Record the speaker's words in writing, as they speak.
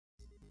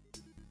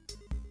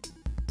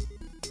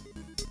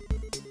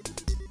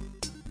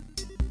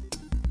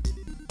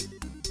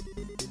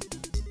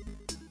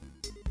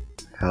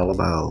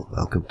Allemaal,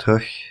 welkom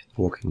terug.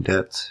 Walking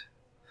Dead.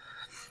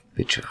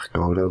 Beetje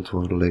verkouden aan het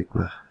worden lijkt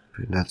me.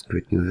 Ik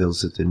weet niet hoeveel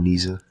zitten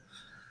niezen.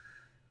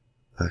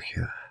 Ach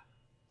ja.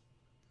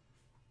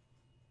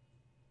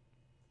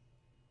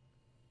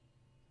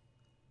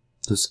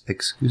 Dus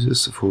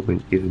excuses voor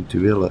mijn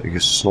eventuele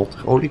gesnotter.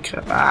 Holy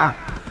crap.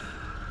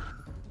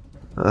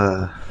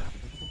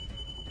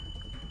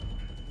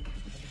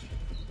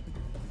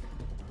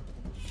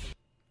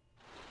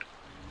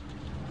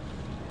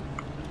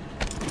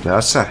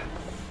 Nasa.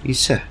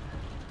 Isa.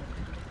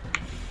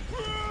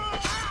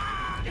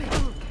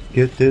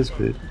 Get this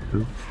bit.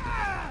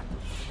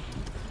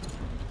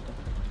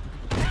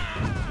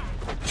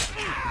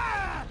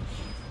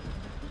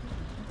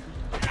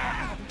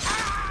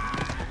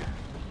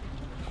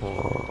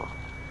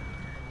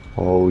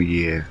 Oh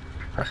yeah.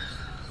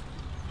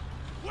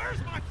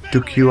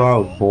 Took you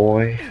out,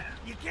 boy.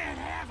 You can't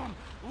have him.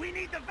 We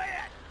need the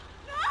vet.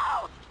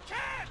 No!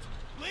 Can't!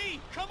 Lee,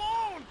 come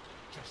on!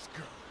 Just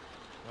go.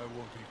 I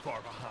won't be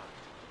far behind.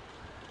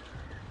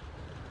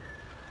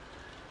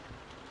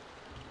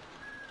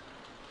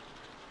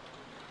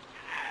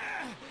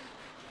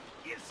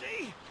 You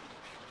see?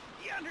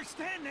 You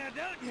understand now,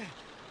 don't you?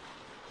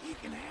 You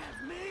can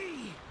have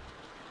me.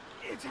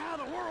 It's how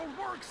the world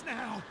works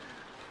now.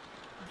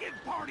 Give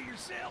part of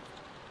yourself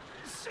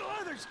so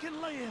others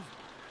can live.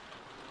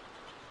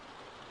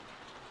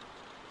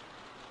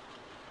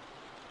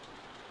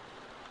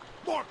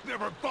 Mark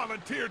never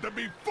volunteered to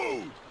be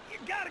food! You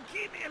gotta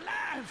keep me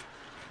alive.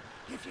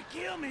 If you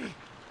kill me,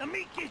 the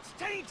meat gets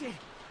tainted.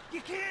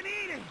 You can't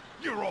eat it.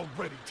 You're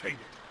already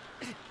tainted.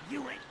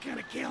 You ain't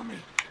gonna kill me.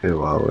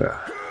 Wow, ja.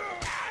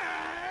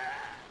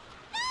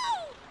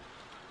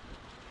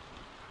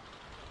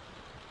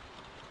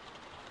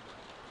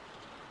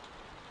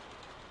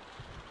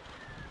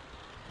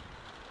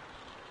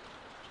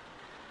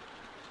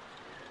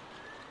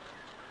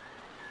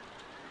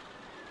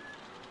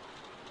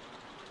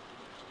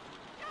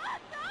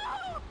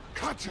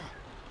 Gotcha!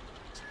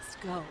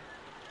 Just go.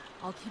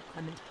 I'll keep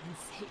Clementine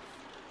safe.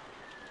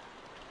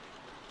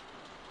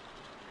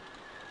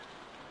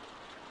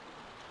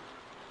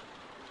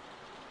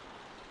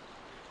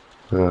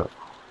 Ja.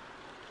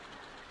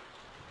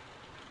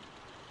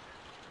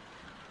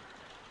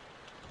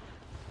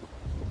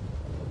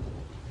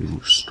 Die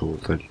moest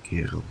stoten, die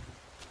kerel.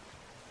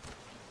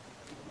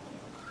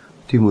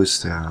 Die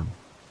moest gaan.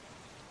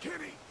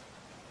 Kenny!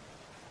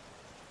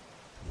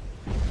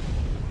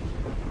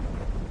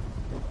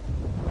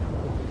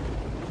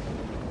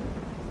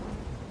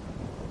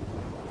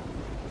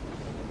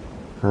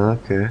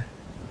 Oké.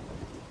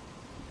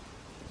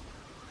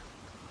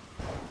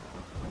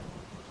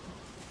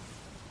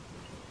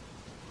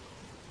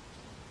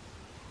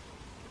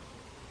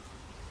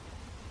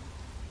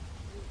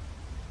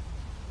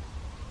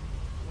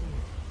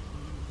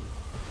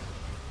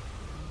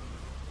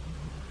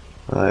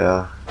 Ah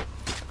ja.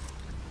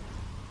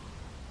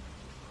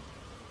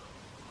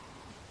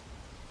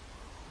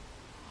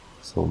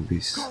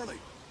 Zombies. Carly!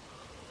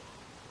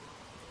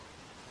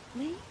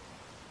 Lee?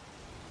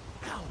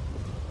 Ow!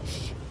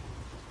 Shh.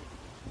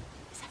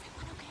 Is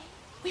everyone okay?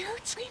 We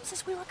heard screams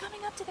as we were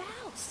coming up to the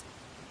house.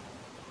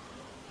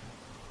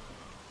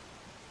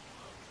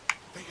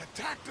 They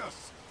attacked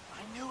us!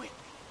 I knew it.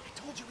 I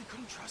told you we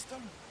couldn't trust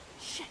them.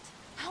 Shit.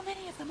 How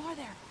many of them are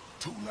there?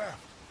 2 left.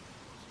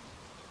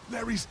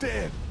 Larry's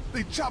dead.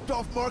 They chopped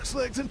off Mark's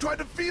legs and tried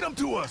to feed him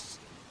to us.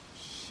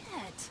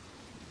 Shit.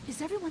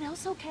 Is everyone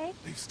else okay?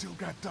 They've still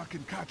got Duck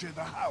and Katja in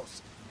the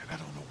house, and I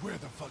don't know where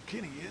the fuck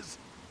Kenny is.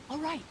 All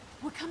right.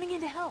 We're coming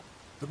in to help.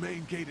 The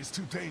main gate is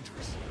too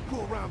dangerous.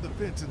 Go around the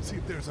fence and see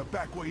if there's a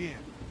back way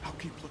in. I'll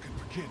keep looking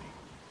for Kenny.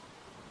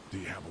 Do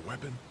you have a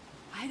weapon?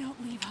 I don't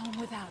leave home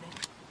without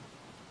it.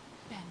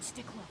 Ben,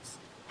 stick close.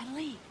 And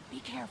Lee, be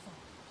careful.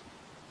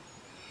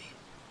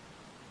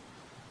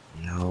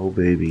 No,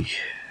 baby.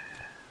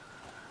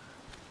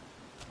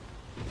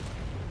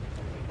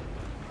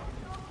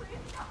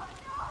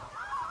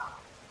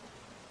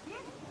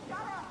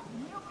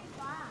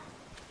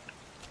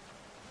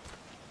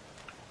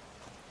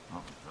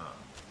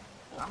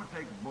 I'm gonna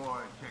take the boy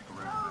and check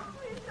around. Oh,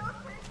 please don't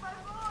take my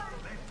boy.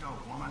 Let's go,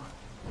 woman.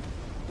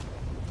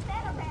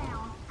 Settle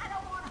down. I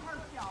don't want to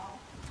hurt y'all.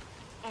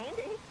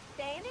 Andy?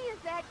 Danny, is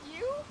that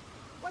you?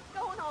 What's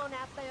going on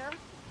out there?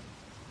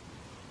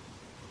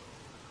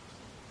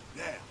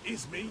 Yeah,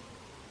 it's me.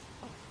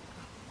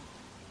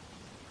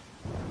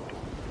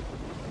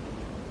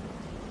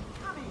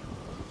 Come in.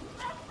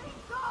 Let me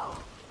go.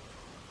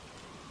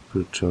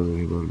 Good job,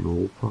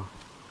 lopen.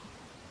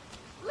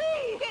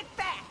 Lee, hit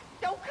back.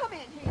 Don't come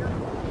in here.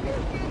 You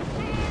get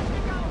chance to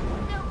go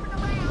snooping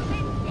around,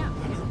 didn't ya?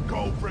 Let her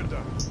go,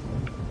 Brenda.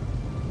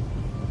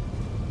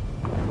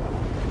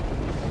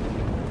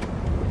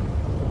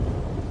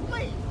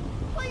 Please,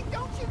 please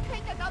don't you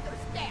take another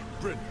step.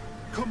 Brenda,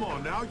 come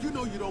on now. You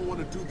know you don't want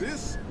to do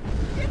this.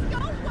 Just go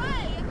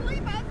away and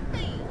leave us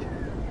be.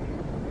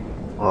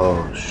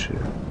 Oh shit.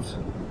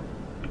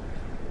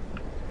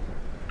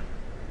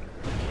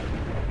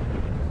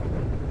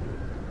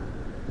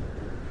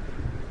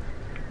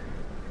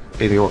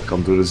 enige wat ik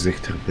kan doen is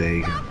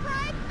dichterbij gaan.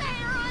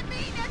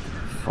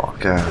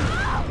 Fuck hè. Let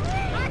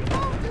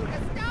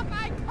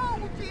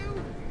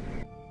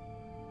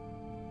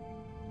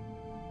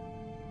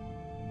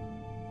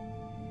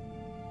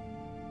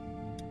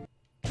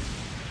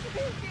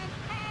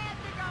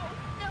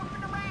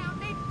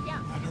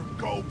her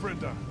go,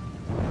 Brenda.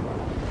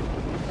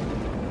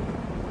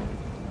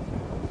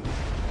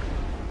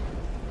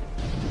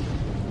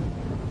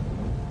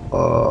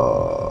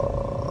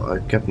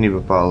 Ik heb niet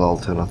bepaalde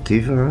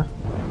alternatieven, hè.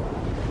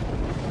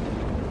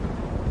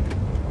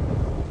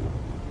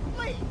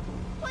 Please,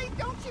 please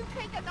don't you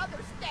take another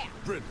step.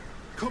 Brenda,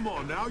 come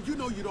on now. You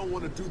know you don't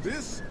want to do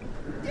this.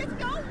 Just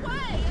go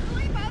away and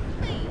leave us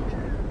be.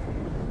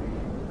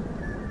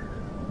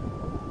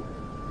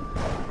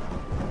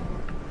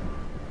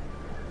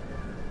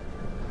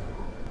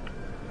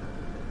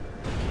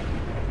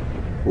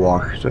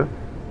 Wachten.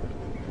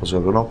 Dat is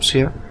ook een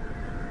optie.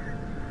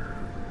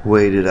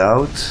 Wait it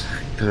out.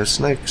 Er is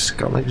niks,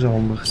 kan niks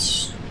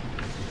anders.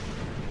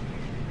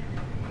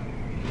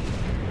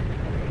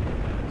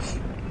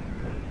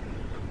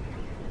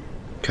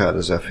 Ik ga het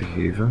eens even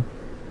geven.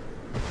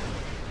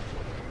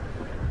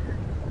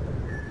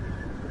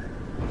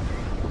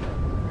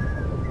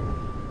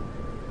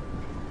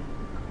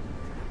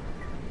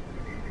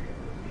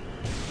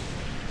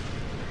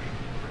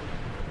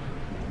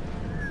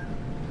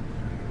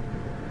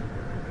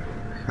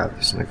 Gaat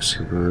dus niks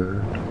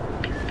gebeuren.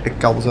 Ik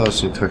kan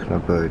zelfs niet terug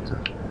naar buiten.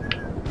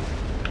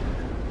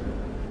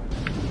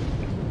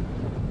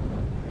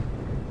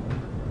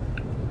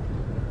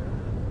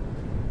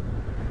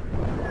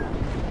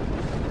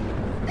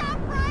 Stop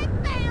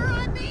right there,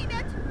 I mean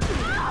it.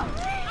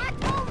 I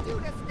told you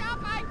to stop,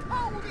 I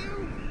told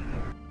you.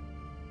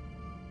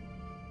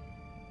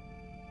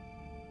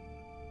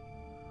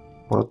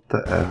 What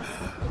the F?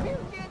 You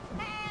just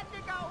had to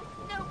go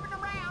snooping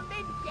around,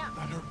 didn't you?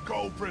 Let her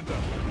go, Brenda.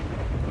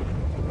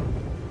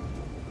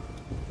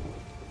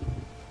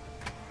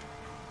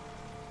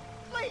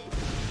 Please,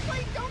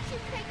 please don't you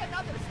take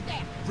another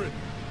step. Brenda,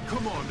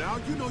 come on now.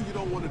 You know you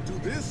don't want to do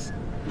this.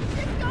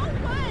 Just go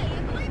away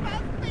and leave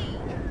us be.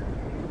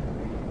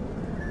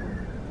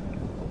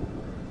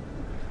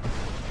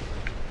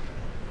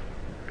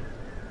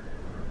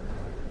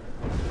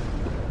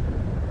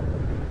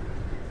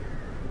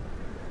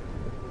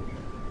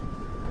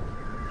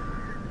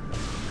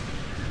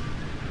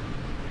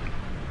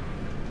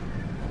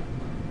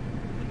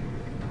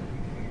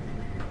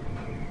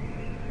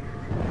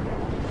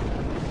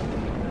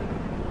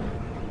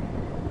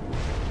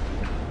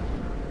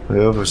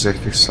 Heel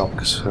voorzichtig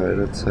stapjes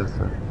vooruit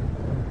zetten.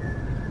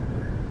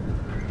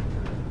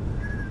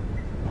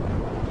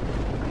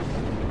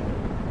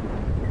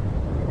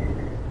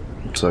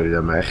 Zou je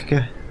dat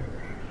merken?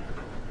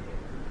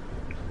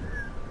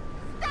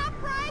 Stop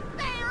right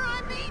there,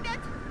 I mean it.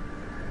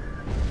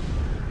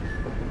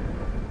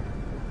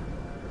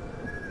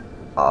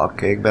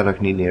 Oké, ik ben nog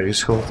niet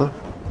neergeschoten.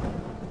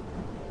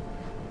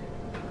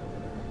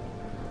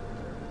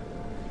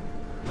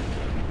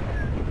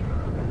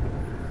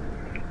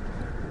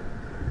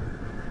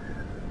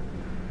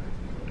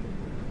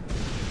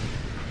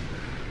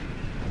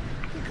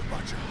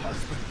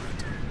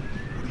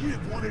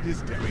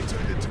 His dairy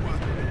turned into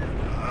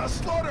a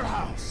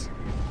slaughterhouse.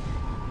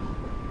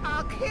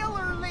 I'll kill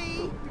her,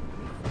 Lee.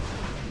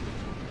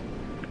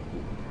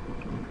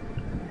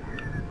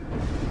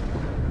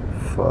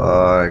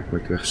 Fuck, ik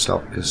moet weer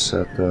stapjes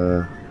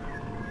zetten.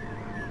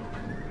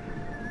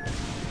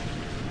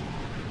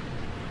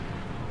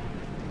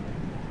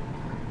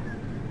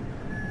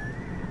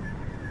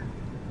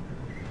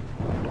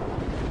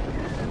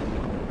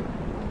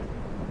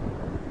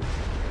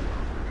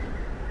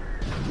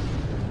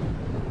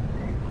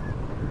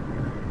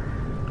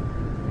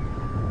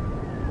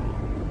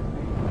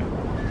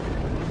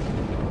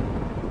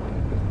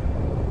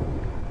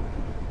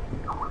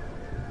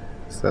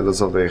 Stel dat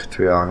er weer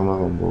 2 armen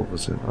van boven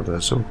zijn. Oh, dat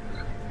is ook.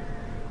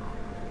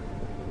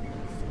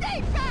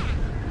 Stay back!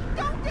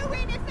 Don't do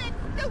anything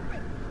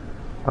stupid!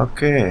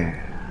 Oké.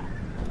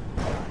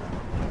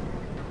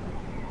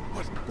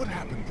 What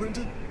happened, Brenda?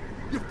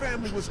 Your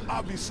family was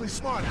obviously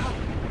smart.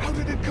 How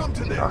did it come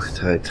to this?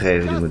 Achteruit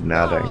drijven, die moet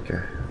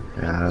nadenken.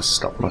 Ja,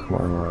 stap nog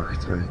maar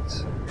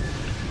achteruit.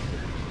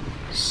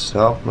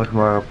 Stap nog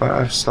maar een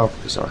paar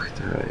stapjes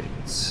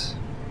achteruit.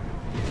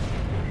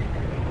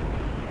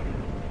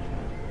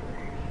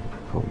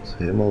 Komt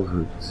helemaal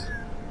goed.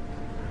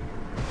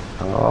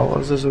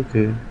 Alles is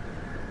oké.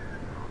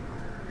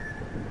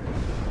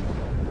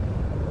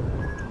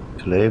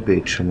 Klein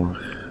beetje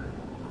maar.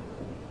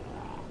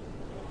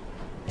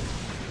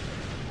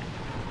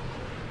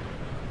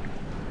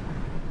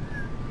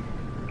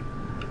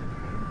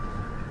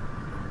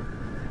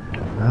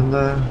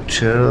 Brenda,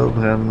 chill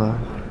Brenda.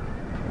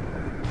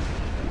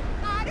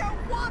 I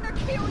don't want to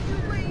kill you,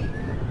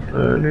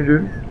 Lee. Niet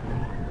doen.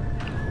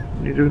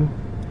 Niet doen.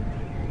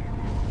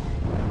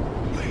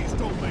 Please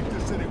don't make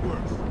this any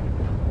worse.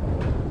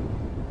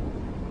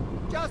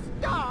 Just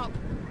stop.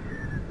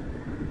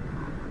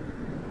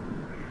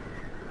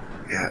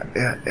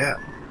 Ja.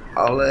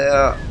 Allee,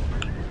 ja.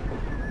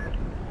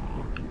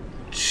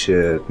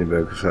 Shit, nu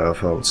ben ik ver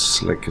van het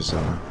slikken zo.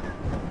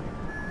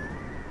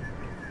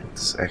 Het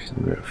is echt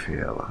niet meer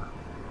veel.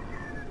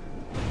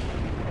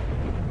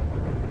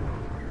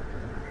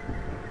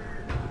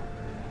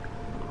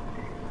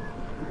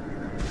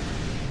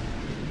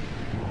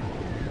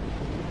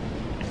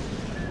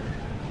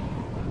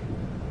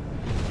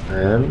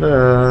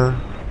 Brenda.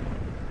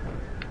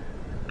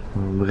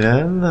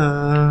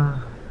 Brenda.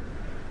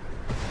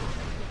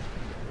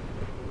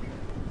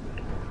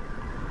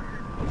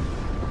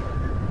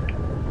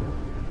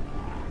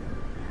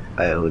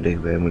 Ah ja, hoe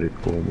dichtbij moet ik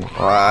komen?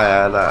 Ah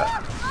ja,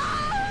 daar.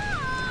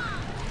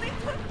 They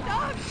took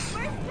Doug!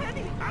 Where's Teddy?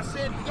 I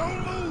said,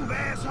 don't move,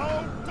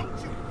 asshole!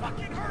 Don't you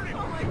fucking hurt him!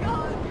 Oh my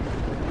god!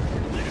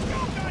 Let him go,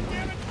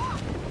 goddammit!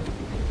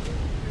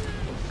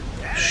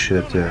 That ain't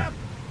Shit, gonna yeah. happen.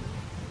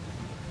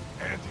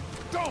 Andy,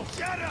 Don't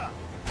shut up!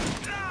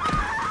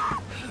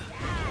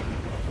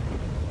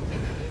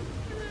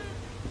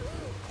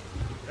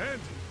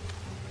 Andy.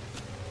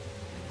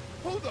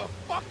 Who the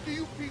fuck do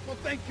you people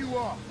think you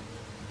are?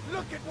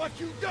 Look at what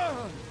you've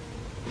done!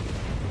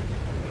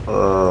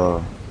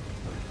 Calm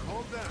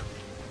down.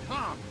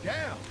 Calm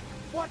down.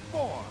 What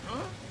for,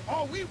 huh?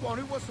 All we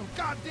wanted was some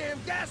goddamn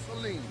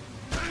gasoline.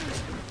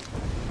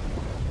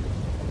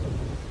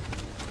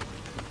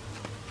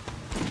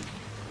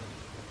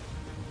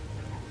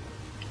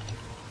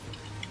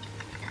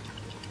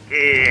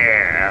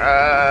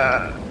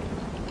 Yeah.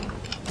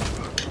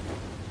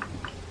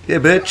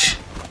 Yeah, bitch.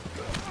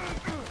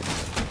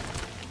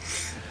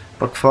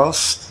 Pak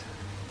vast.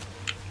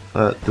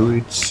 Doe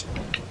iets.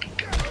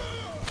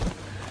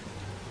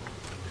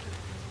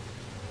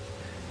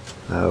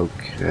 Oh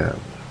crap.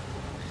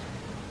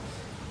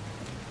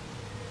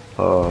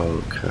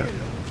 Oh crap.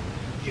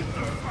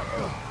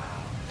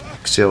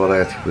 Ik zie wat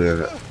er gaat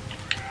gebeuren.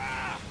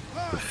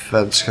 De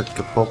fence gaat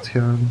kapot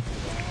gaan.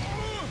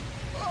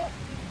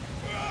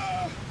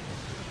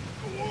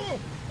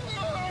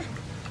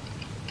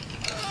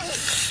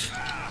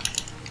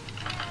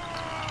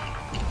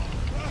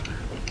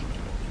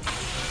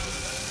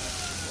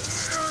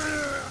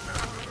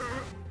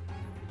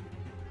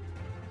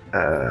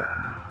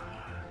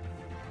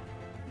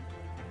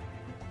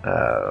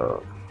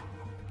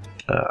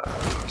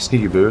 Is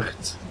niet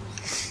gebeurd.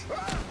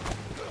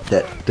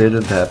 That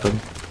didn't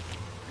happen.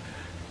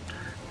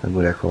 Dat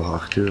moet echt wel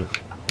hard doen.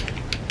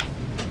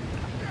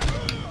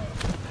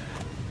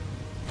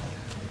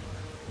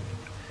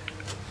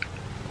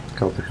 Ik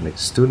kan toch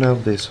niks doen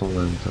op deze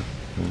momenten.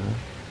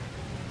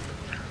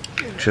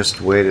 Just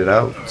wait it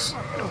out.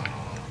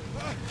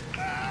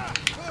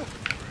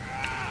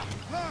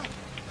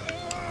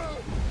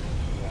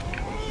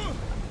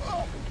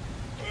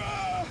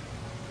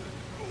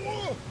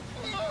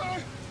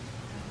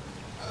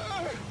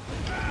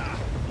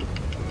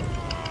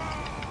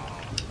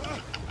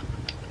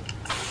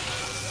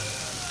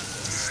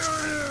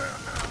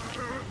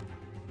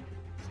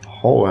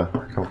 Oh, ik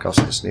ga mijn kast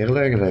eens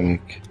neerleggen,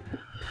 denk ik.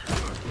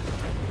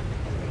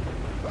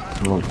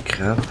 Oh,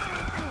 crap.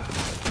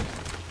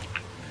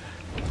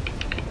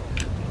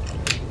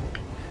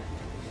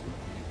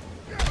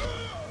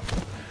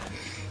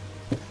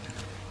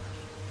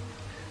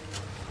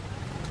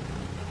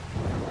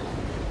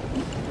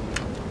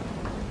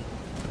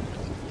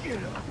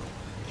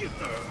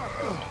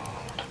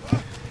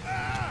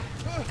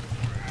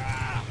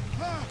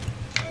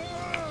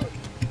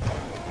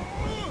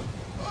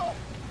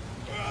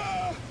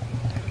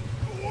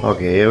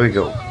 Okay, here we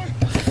go.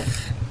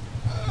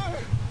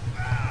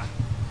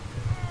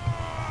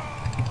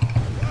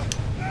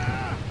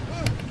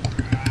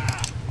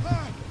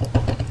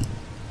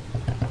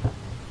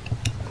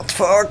 What the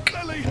fuck?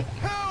 Lily,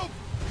 help!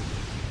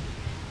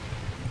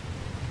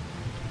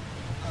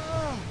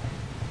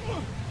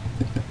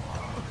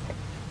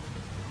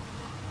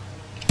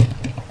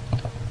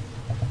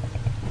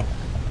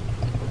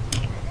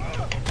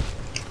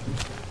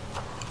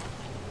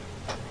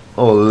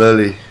 Oh,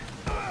 Lily.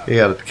 Je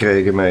gaat het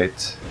krijgen,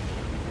 meid.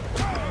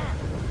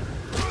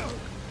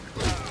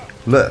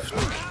 Left,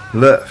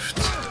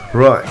 left,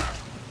 right,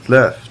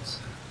 left.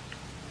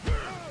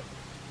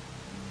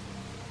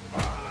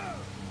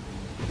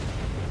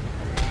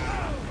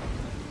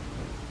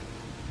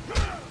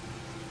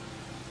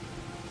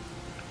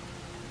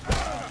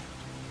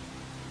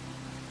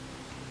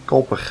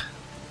 Kopper.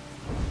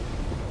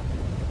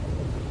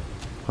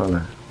 Oh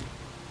nee.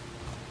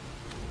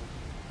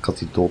 Ik had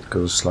die dood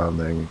kunnen slaan,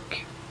 denk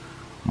ik.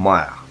 Maar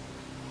ja,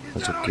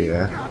 dat is oké,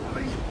 hè.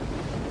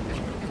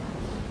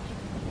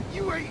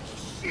 You ain't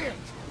shit!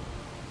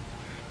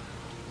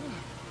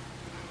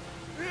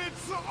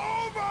 It's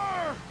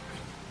over!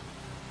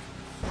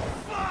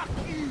 Fuck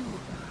you!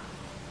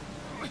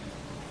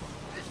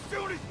 As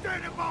soon as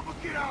Dad and Mama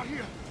get out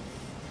here,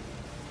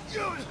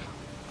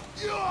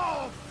 you're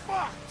all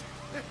fucked!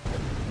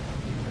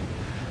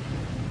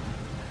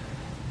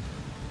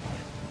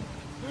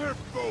 They're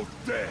both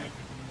dead.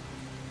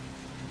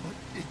 What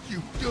did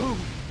you do?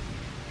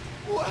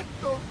 What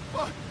the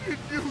fuck did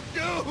you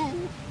do?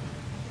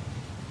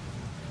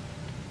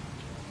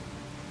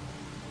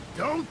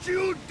 Don't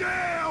you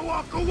dare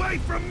walk away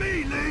from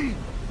me, Lee!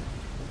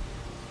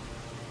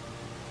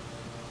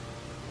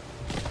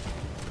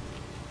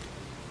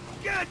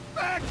 Get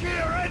back here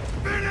and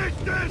finish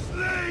this,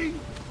 Lee!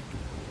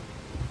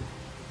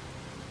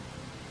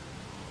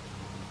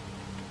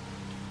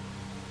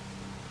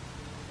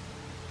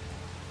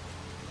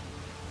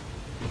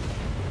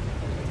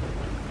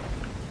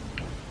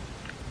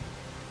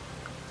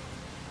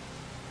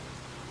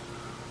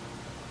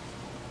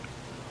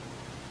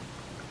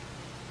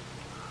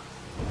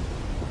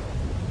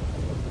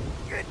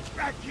 Get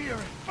back here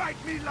and fight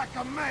me like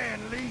a man,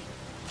 Lee!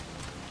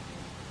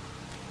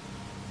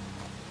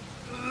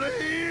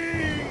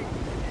 Lee!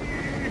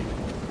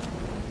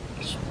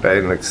 Dat is het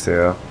pijnlijkste,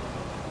 ja.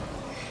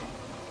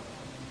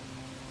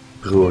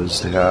 Broer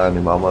is eraan,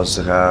 die mama is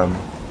eraan.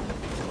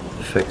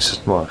 Fix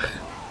het maar.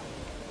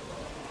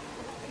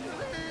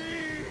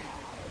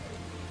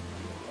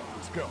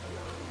 Let's go.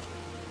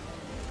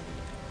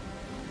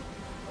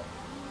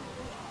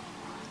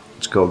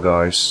 Let's go,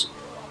 guys.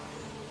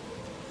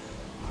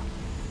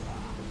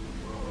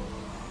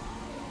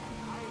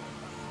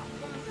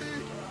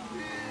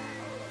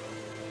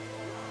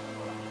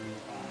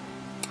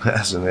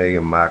 Zijn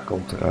eigen maak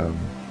komt eraan.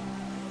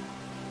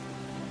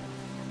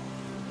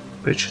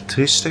 Beetje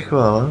triestig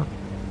wel, hè?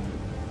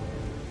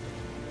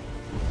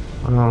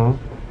 Oh.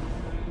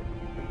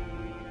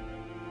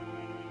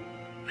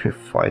 You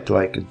fight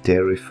like a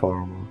dairy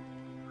farmer.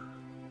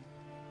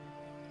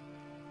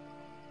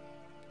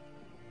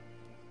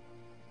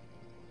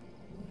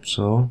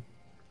 Zo.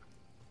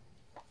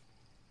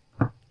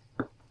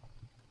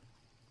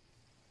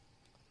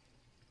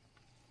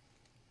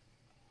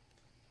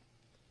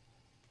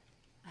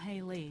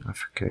 Hey, Lee. Even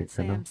I'd kijken,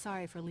 say hè. I'm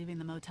sorry for leaving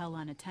the motel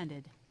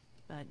unattended,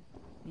 but,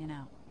 you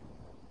know.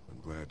 I'm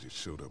glad you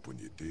showed up when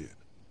you did.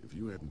 If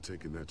you hadn't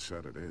taken that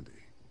shot at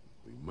Andy,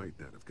 we might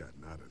not have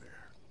gotten out of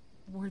there.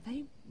 Were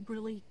they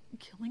really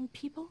killing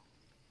people?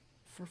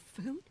 For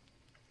food?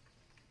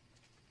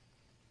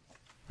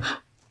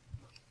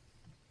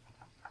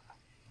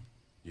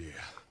 Yeah,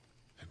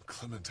 and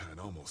Clementine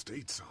almost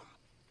ate some.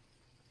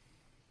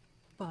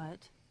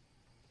 But...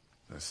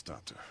 I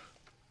stopped her.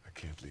 I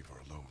can't leave her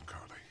alone,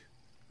 Carly.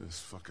 This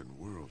fucking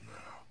world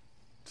now.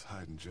 It's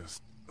hiding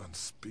just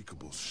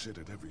unspeakable shit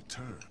at every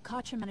turn.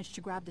 Katja managed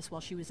to grab this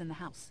while she was in the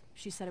house.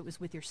 She said it was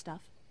with your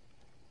stuff.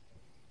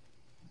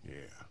 Yeah.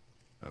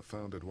 I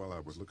found it while I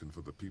was looking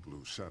for the people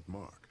who shot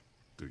Mark.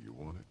 Do you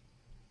want it?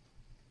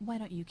 Why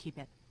don't you keep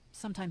it?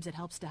 Sometimes it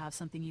helps to have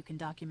something you can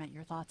document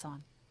your thoughts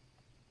on.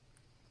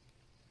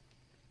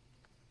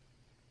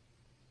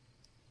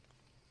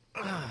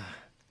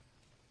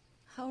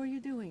 How are you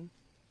doing?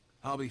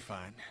 I'll be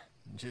fine.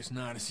 Just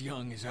not as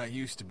young as I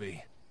used to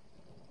be.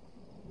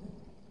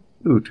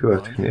 Oeh, die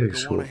werd Go on ahead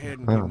neergeschoten.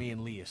 and give Ah. me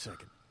and Lee a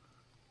second.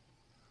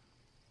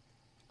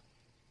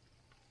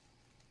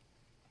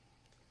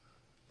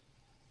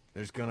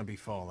 There's gonna be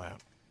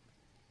fallout.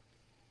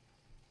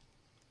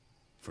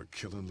 For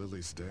killing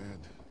Lily's dad?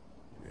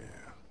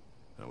 Yeah,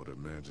 I would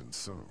imagine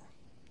so.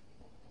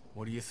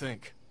 What do you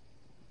think?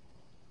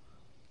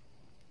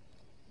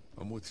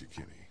 I'm with you,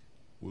 Kenny.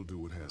 We'll do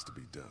what has to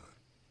be done.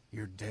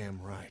 You're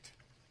damn right.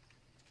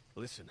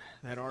 Listen,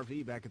 that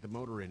RV back at the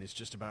motor inn is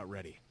just about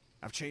ready.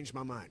 I've changed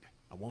my mind.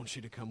 I want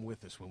you to come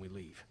with us when we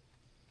leave.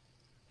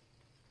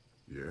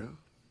 Yeah?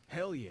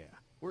 Hell yeah.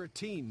 We're a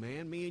team,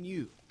 man, me and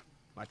you.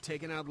 By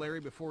taking out Larry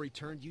before he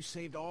turned, you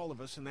saved all of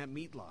us in that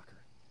meat locker.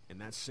 And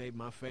that saved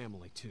my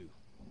family, too.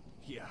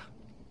 Yeah,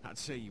 I'd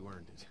say you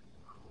earned it.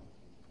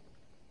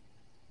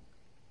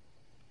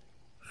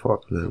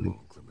 Fuck Come Lily. on,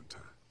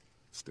 Clementine.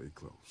 Stay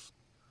close.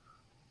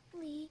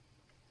 Lee,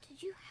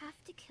 did you have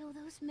to kill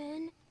those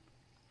men?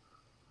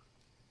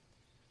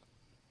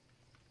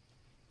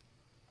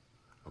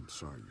 I'm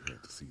sorry you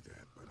had to see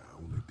that, but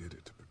I only did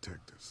it to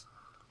protect us.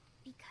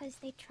 Because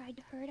they tried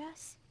to hurt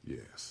us?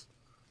 Yes.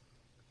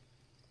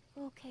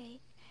 Okay.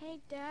 Hey,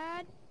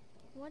 Dad.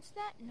 What's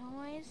that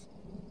noise?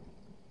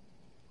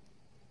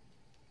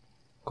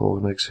 Ik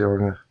hoor niks,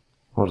 jongen.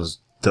 Wat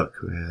is duck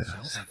weer?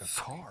 Sounds like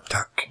a car.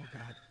 Duck. Oh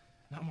god,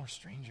 not more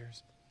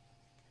strangers.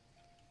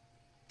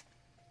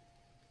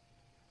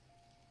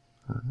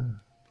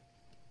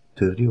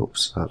 Deur die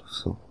opstaat of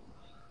zo.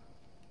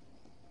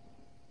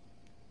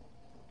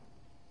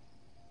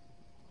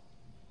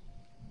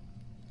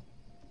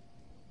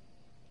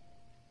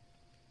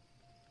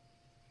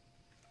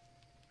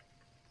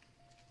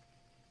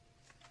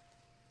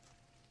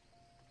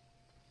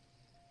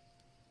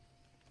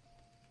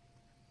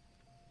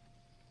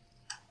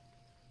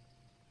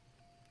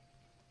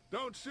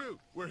 Don't shoot!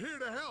 We're here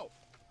to help!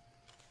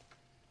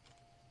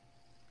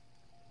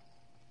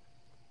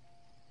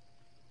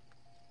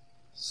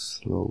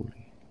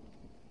 Slowly.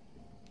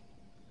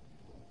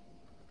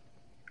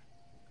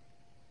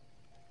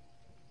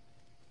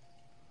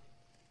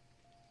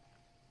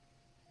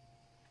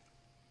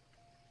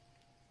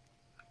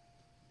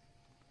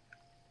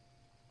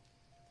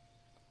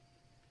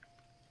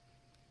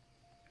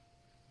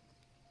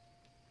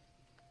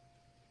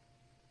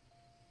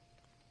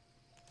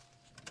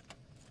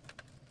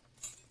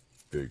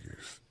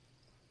 Figures.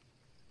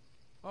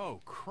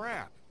 Oh,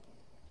 crap.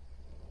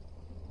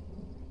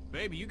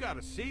 Baby, you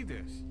gotta see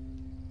this.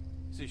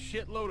 It's a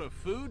shitload of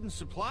food and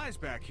supplies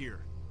back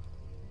here.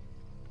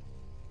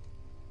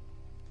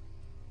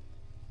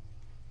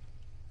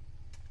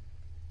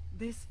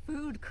 This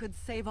food could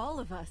save all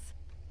of us.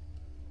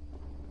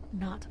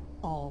 Not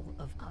all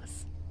of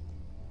us.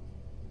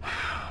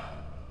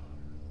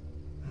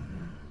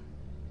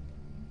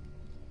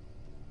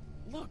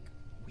 Look,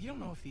 we don't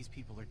know if these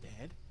people are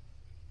dead.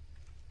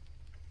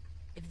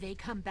 If they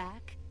come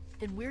back,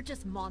 then we're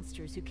just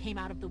monsters who came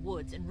out of the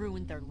woods and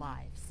ruined their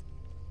lives.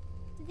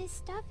 This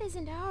stuff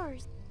isn't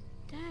ours.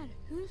 Dad,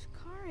 whose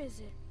car is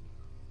it?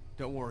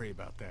 Don't worry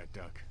about that,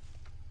 Duck.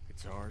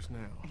 It's ours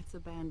now. It's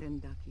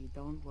abandoned, Ducky.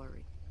 Don't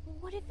worry.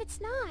 What if it's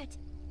not?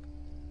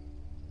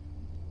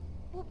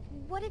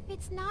 What if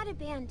it's not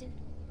abandoned?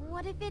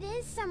 What if it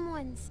is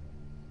someone's?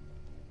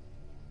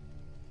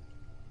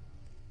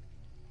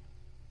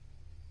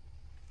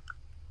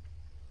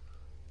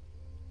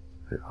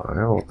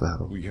 Ja, what the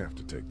hell? We have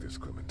to take this,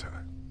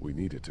 Clementine. We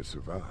need it to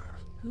survive.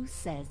 Who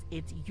says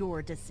it's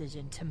your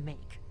decision to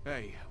make?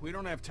 Hey, we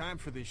don't have time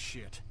for this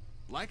shit.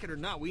 Like it or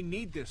not, we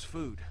need this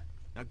food.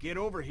 Now get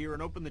over here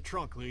and open the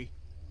trunk, Lee.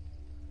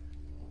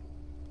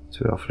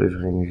 2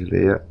 afleveringen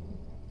geleden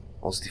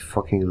was die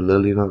fucking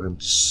Lily nog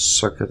een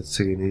sukker dat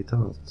ze geneten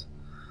had.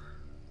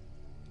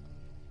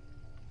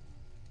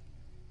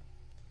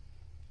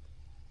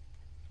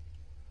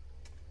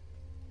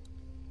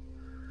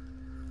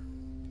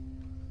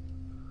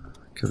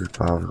 Ik heb je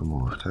pa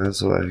vermoord, hè?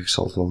 Zo erg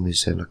zal het wel niet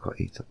zijn dat ik wat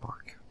eten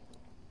pak.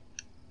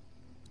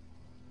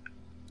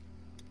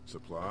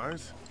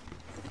 Supplies?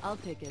 I'll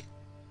take it.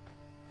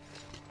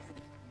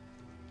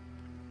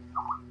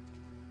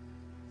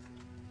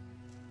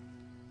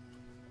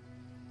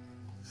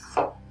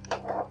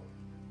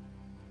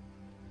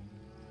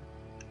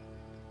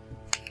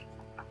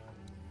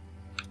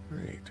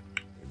 Great.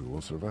 Maybe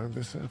we'll survive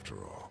this after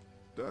all.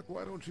 Duck,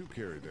 why don't you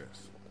carry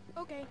this?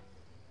 Okay.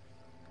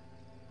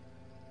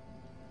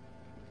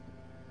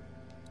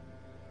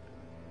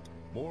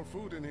 More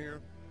food in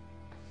here.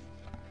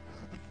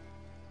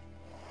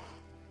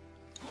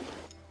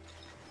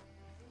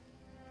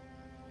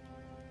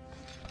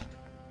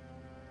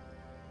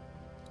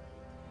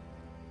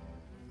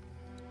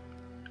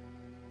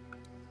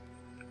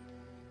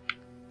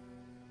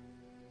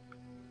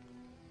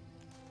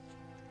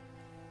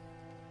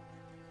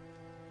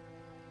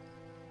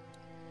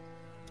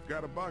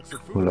 Got a box of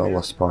Ik moet food here.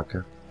 alles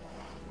pakken.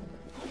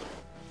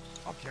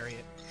 I'll carry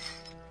it.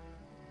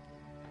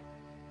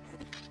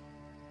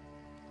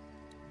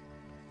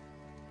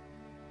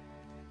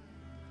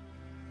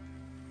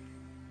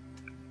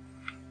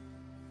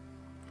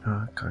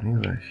 Ah, ik kan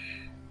niet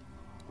weg.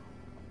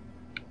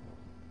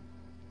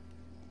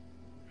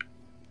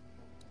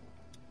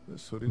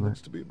 This hoodie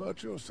looks to be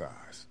about your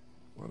size.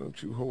 Why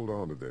don't you hold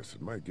on to this?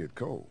 It might get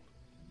cold.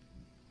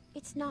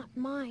 It's not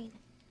mine.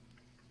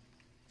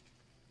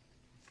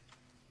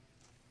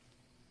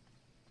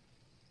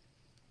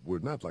 We're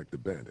not like the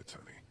bandits,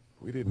 honey.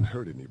 We didn't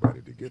hurt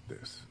anybody to get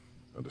this.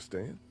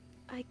 Understand?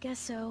 I guess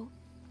so.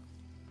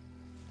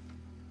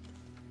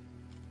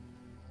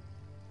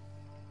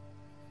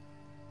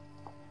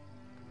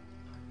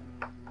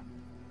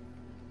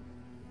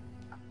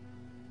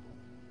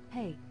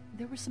 Hey,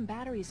 there were some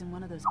batteries in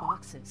one of those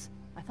boxes.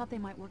 I thought they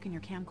might work in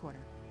your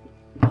camcorder.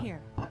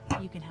 Here,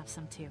 you can have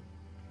some too.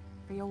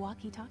 For your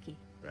walkie-talkie.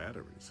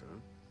 Batteries, huh?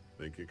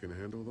 Think you can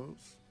handle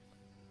those?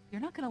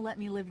 You're not gonna let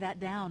me live that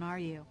down, are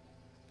you?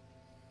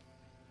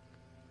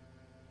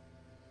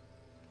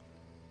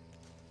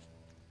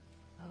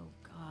 Oh,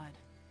 God.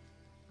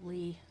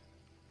 Lee,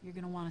 you're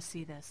gonna want to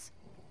see this.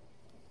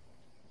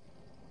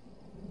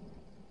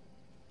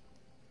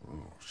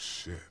 Oh,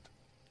 shit.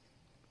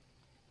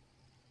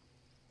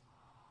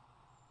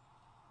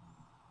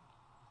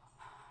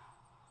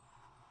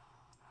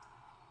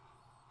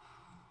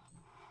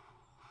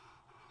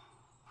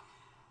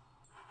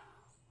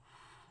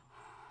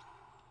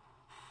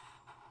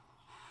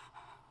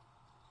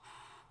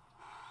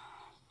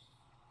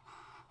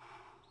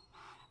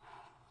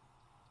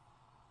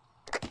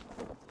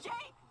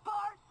 Jake,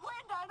 Bart,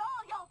 Linda, and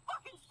all y'all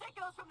fucking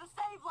sickos from the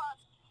save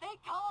lots. They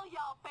call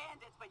y'all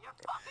bandits, but you're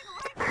fucking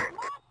rapists,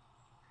 what?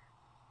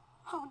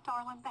 Oh,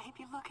 darling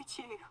baby, look at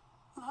you.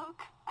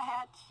 Look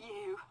at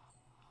you.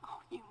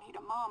 Oh, you need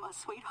a mama,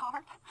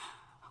 sweetheart.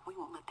 We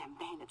won't let them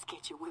bandits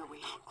get you, will we?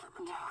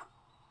 No.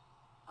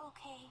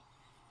 Okay,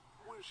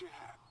 Where's your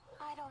hat?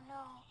 I don't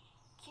know.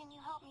 Can you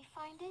help me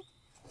find it?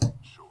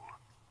 Sure.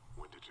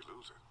 When did you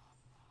lose it?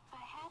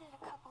 I had it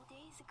a couple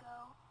days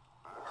ago.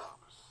 I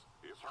promise.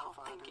 If I Y'all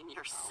find thinking it,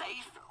 you're I'll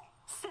safe? let you know.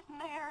 Sitting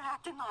there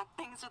acting like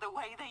things are the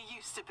way they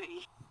used to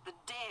be. The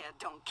dead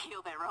don't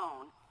kill their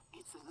own.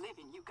 It's the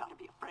living you gotta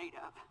be afraid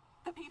of.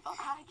 The people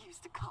I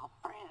used to call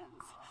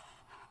friends.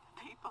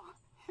 The people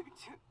who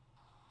do...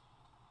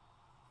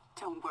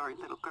 Don't worry,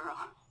 little girl.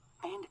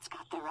 Bandits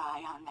got their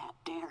eye on that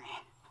dairy.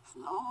 As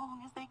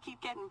long as they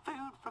keep getting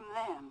food from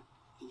them,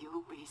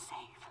 you'll be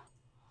safe.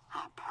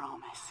 I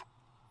promise.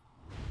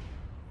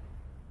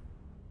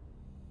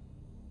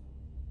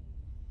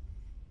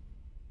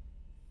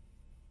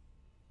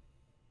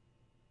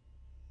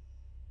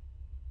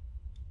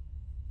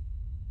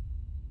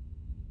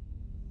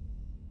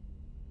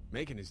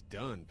 Making is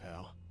done,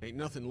 pal. Ain't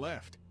nothing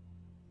left.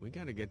 We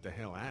gotta get the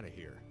hell out of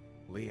here.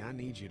 Lee, I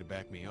need you to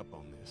back me up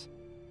on this.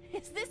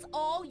 Is this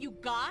all you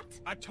got?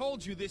 I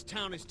told you this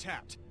town is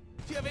tapped.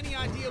 Do you have any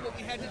idea what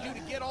we had to do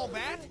to get all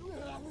that?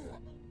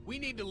 We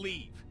need to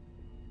leave.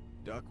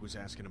 Duck was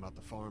asking about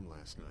the farm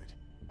last night.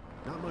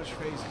 Not much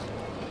phases.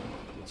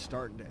 It's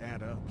starting to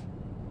add up.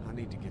 I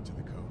need to get to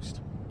the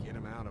coast. Get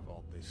him out of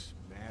all this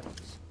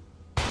madness.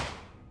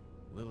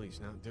 Lily's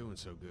not doing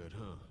so good,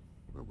 huh?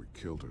 Well, we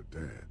killed her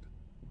dad.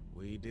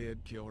 We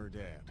did kill her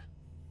dad.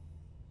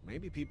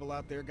 Maybe people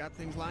out there got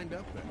things lined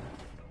up better.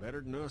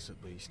 Better than us,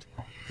 at least.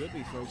 Could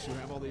be folks who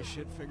have all this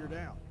shit figured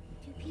out.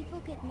 Do people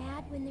get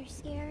mad when they're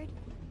scared?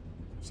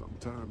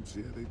 Sometimes,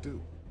 yeah, they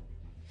do.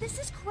 This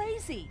is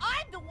crazy.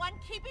 I'm the one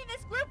keeping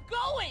this group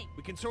going.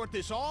 We can sort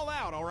this all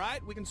out, all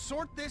right? We can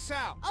sort this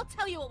out. I'll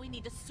tell you what we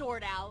need to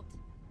sort out.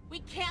 We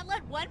can't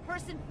let one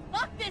person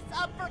fuck this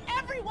up for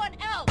everyone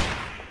else.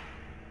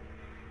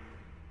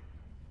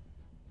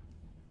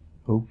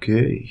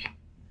 Oké.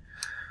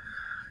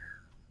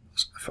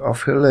 Is even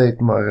afgeleid,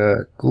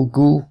 maar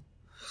cool.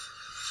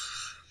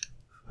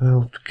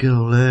 Well, to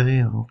kill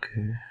Larry,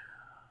 oké.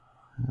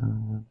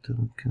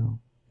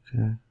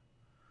 Oké.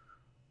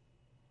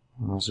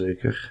 Nou,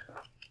 zeker.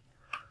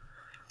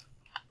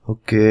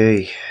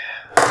 Oké.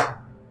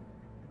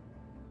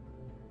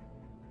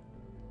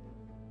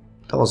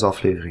 Dat was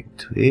aflevering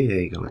 2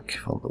 eigenlijk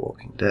van The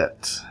Walking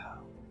Dead.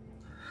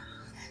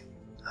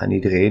 En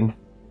iedereen,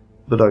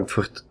 bedankt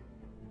voor het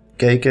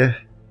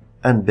kijken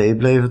en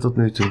bijblijven tot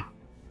nu toe.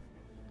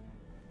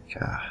 Ik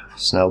ga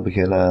snel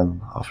beginnen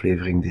aan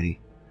aflevering 3.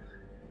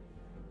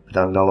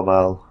 Bedankt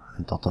allemaal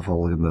en tot de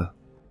volgende.